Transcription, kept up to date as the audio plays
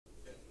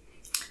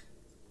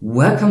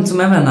Welcome to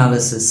Malware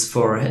Analysis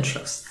for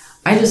hedgehogs.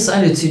 I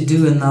decided to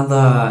do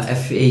another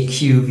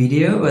FAQ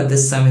video, but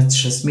this time it's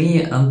just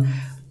me.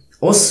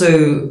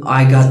 Also,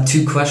 I got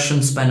 2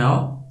 questions by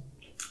now,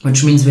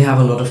 which means we have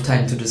a lot of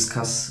time to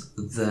discuss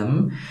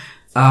them.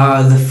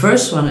 The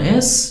first one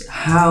is,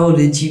 how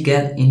did you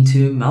get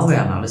into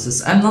malware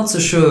analysis? I'm not so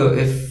sure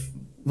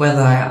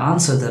whether I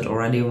answered that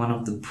already in one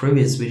of the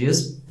previous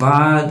videos,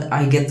 but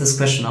I get this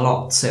question a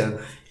lot. So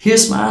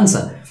here's my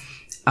answer.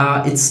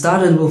 It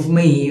started with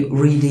me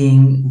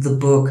reading the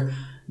book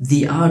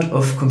The Art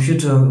of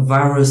Computer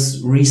Virus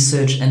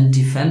Research and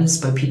Defense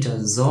by Peter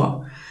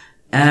Zor.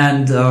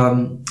 And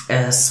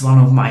as one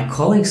of my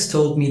colleagues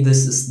told me,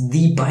 this is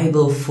the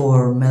Bible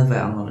for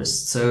malware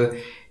analysts. So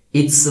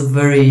it's a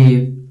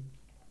very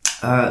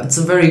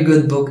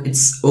good book.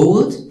 It's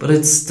old, but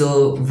it's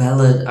still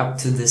valid up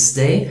to this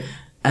day.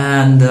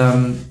 And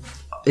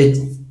it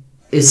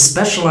is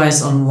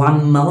specialized on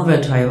one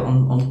malware type,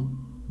 on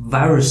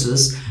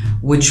viruses,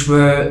 which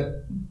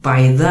were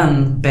back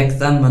then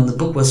when the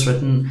book was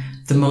written,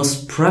 the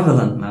most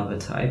prevalent malware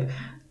type.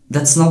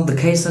 That's not the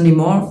case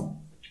anymore,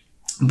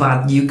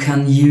 but you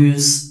can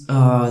use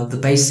the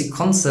basic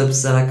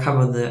concepts that are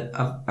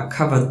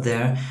covered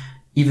there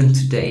even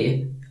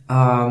today.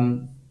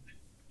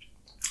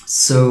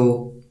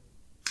 So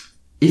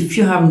if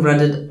you haven't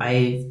read it,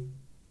 I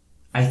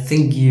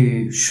think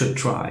you should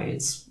try.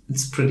 It's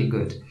pretty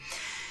good.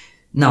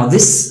 Now,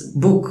 this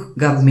book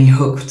got me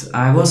hooked.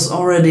 I was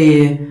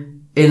already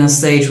in a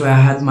stage where I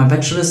had my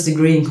bachelor's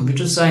degree in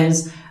computer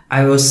science.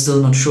 I was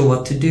still not sure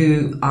what to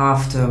do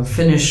after I'm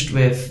finished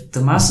with the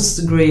master's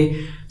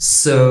degree.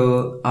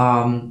 So,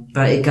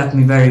 but it got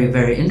me very,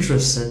 very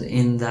interested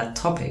in that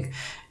topic.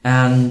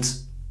 And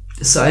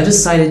so I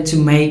decided to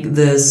make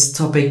this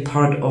topic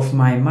part of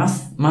my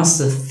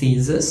master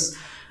thesis.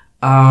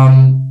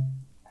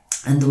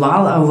 And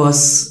while I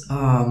was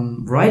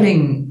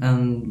writing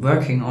and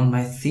working on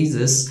my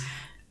thesis,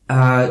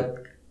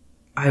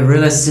 I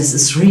realized this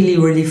is really,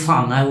 really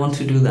fun. I want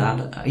to do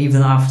that.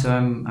 Even after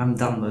I'm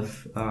done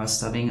with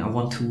studying, I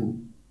want to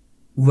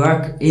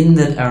work in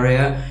that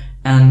area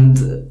and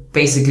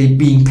basically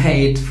being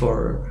paid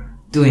for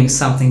doing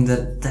something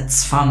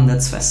that's fun,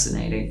 that's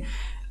fascinating.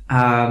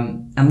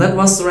 And that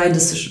was the right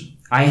decision.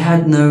 I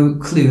had no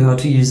clue how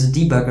to use a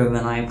debugger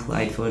when I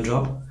applied for a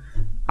job.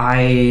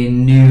 I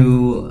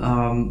knew,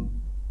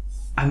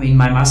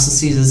 my master's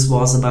thesis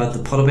was about the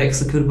portable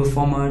executable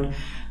format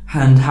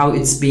and how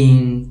it's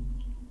being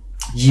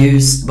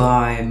used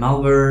by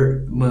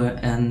malware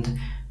and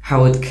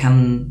how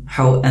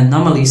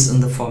anomalies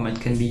in the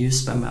format can be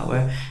used by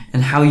malware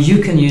and how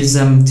you can use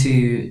them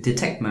to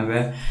detect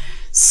malware.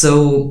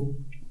 So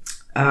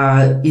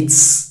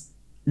it's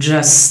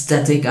just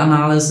static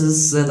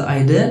analysis that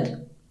I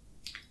did,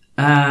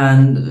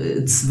 and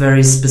it's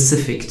very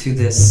specific to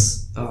this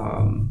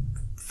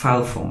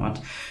file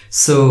format.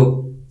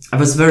 So I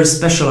was very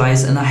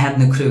specialized and I had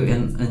no clue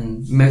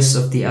in most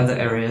of the other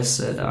areas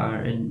that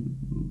are in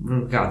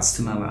regards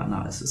to malware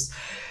analysis.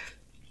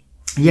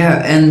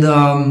 Yeah, and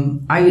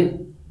I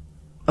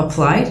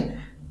applied,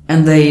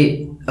 and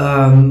they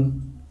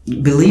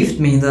believed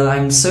me that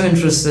I'm so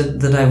interested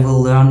that I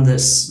will learn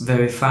this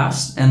very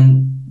fast,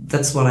 and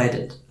that's what I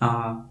did.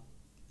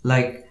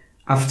 Like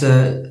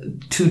after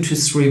 2 to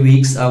 3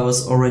 weeks, I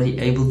was already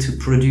able to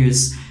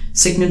produce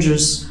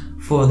signatures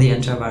for the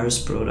antivirus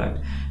product,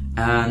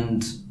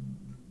 and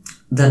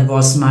that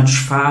was much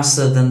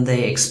faster than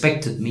they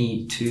expected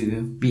me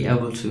to be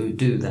able to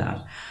do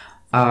that.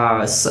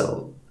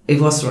 So it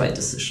was the right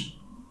decision.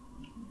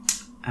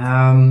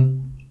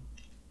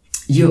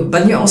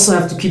 But you also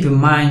have to keep in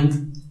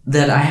mind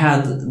that I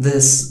had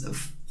this.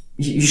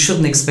 You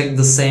shouldn't expect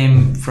the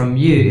same from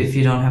you if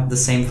you don't have the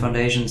same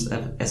foundations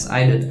as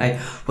I did. I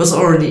was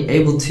already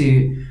able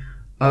to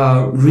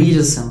read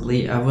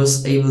assembly. I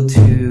was able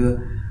to,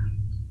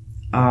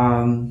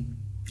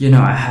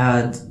 I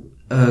had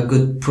a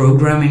good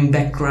programming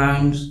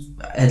background,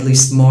 at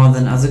least more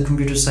than other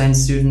computer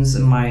science students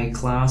in my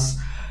class.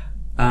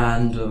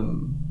 And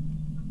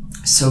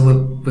so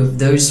with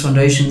those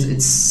foundations,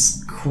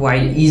 it's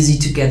quite easy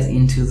to get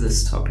into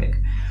this topic.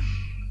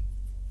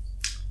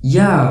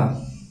 Yeah.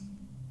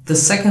 The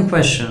second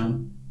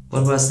question,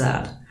 what was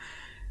that?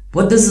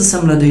 What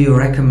disassembler do you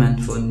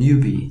recommend for a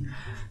newbie?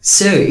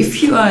 So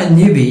if you are a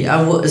newbie,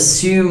 I will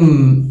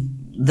assume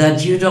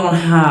that you don't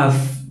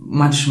have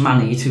much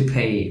money to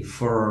pay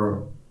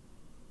for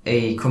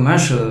a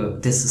commercial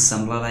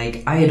disassembler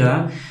like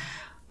either.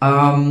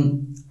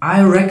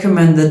 I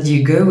recommend that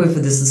you go with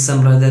a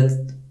disassembler that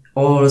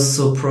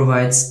also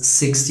provides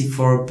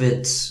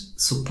 64-bit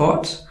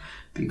support,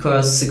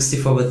 because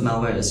 64-bit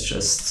malware is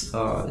just,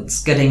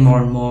 it's getting more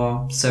and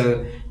more,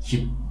 so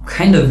you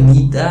kind of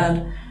need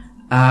that.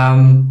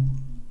 And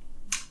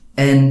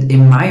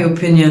in my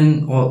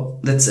opinion, or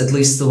that's at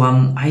least the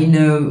one I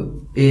know,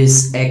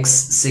 is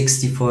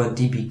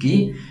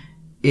X64DBG.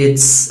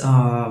 It's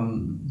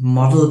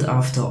modeled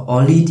after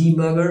Oli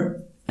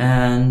debugger,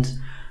 and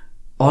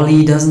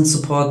Oli doesn't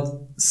support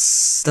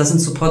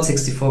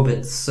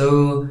 64-bit,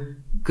 so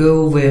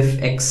go with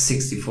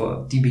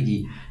x64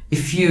 dbg.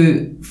 If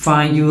you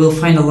will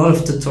find a lot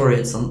of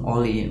tutorials on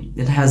Oli.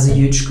 It has a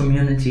huge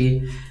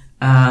community,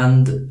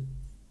 and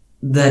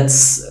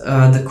that's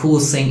the cool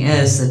thing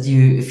is that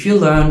if you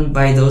learn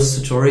by those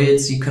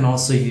tutorials, you can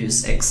also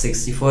use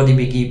x64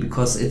 dbg,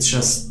 because it's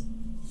just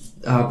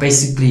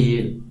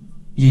basically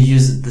you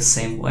use it the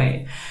same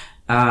way.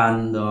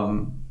 And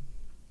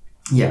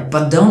yeah,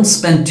 but don't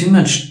spend too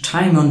much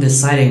time on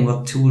deciding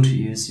what tool to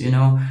use, you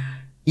know.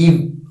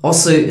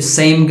 Also,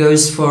 same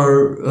goes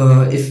for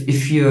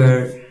if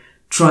you're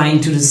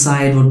trying to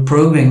decide what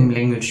programming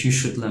language you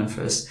should learn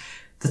first.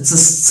 That's the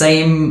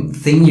same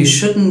thing. You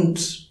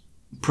shouldn't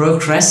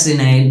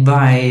procrastinate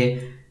by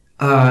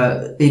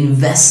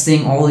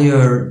investing all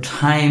your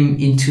time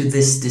into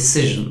this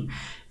decision,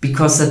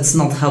 because that's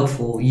not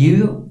helpful.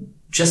 You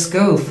just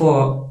go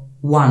for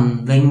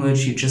one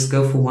language, you just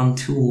go for one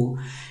tool,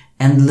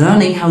 and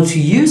learning how to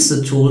use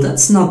the tool,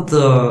 that's not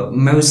the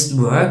most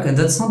work, and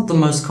that's not the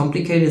most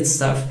complicated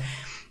stuff.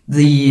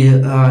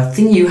 The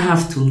thing you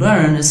have to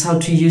learn is how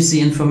to use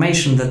the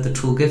information that the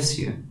tool gives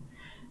you.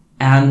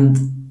 And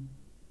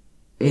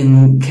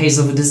in case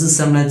of a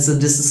disassembler, it's a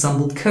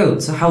disassembled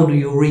code. So how do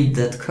you read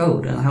that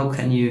code, and how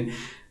can you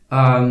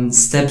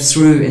step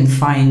through and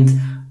find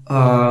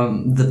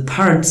the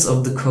parts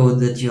of the code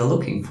that you're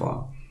looking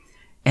for?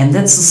 And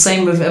that's the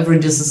same with every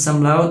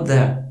disassembler out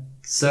there.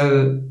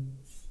 So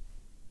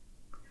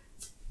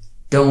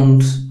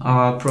don't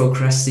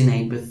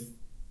procrastinate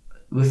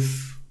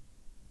with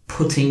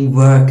putting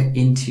work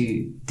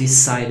into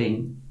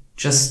deciding.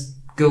 Just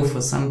go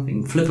for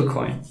something, flip a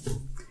coin,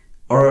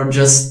 or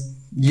just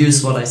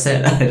use what I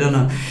said. I don't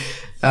know.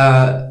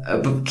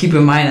 But keep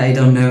in mind, I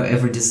don't know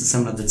every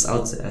disassembler that's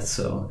out there,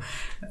 so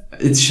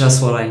it's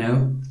just what I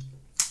know.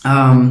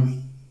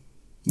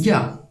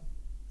 Yeah.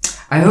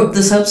 I hope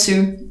this helps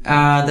you.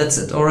 That's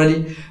it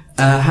already.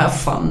 Have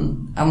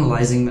fun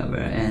analyzing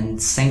malware, and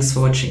thanks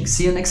for watching.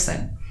 See you next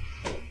time.